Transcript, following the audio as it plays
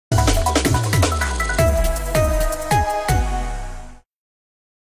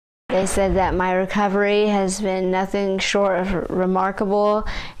They said that my recovery has been nothing short of remarkable,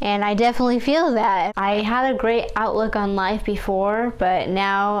 and I definitely feel that. I had a great outlook on life before, but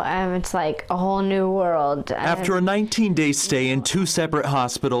now it's like a whole new world. After a 19-day stay in 2 separate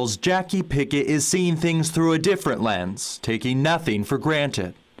hospitals, Jackie Pickett is seeing things through a different lens, taking nothing for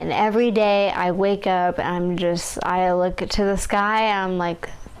granted. And every day I wake up and I look to the sky and I'm like,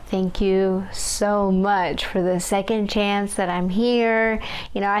 thank you so much for the second chance that I'm here.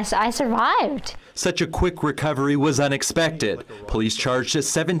 You know, I survived. Such a quick recovery was unexpected. Police charged a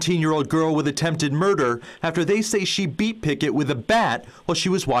 17-year-old girl with attempted murder after they say she beat Pickett with a bat while she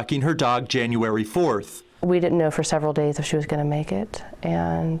was walking her dog January 4th. We didn't know for several days if she was going to make it,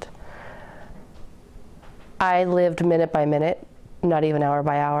 and I lived minute by minute, not even hour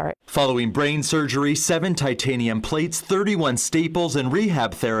by hour. Following brain surgery, 7 titanium plates, 31 staples, and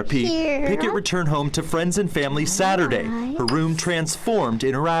rehab therapy, Pickett returned home to friends and family Saturday. Her room transformed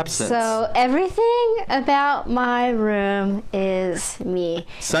in her absence. So everything about my room is me.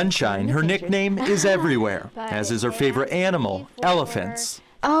 Sunshine, her nickname, is everywhere, as is her favorite animal, elephants.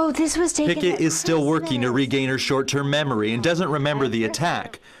 Oh, this was taken. Pickett is still working to regain her short-term memory and doesn't remember the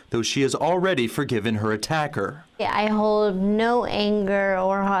attack, though she has already forgiven her attacker. I hold no anger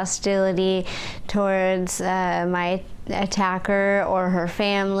or hostility towards my attacker or her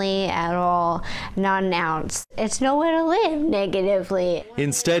family at all, not an ounce. It's no way to live negatively.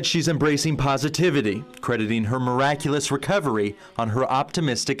 Instead, she's embracing positivity, crediting her miraculous recovery on her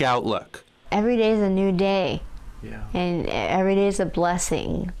optimistic outlook. Every day is a new day. Yeah. And every day is a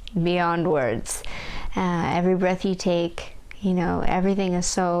blessing beyond words. Every breath you take, you know, everything is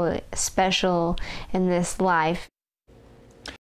so special in this life.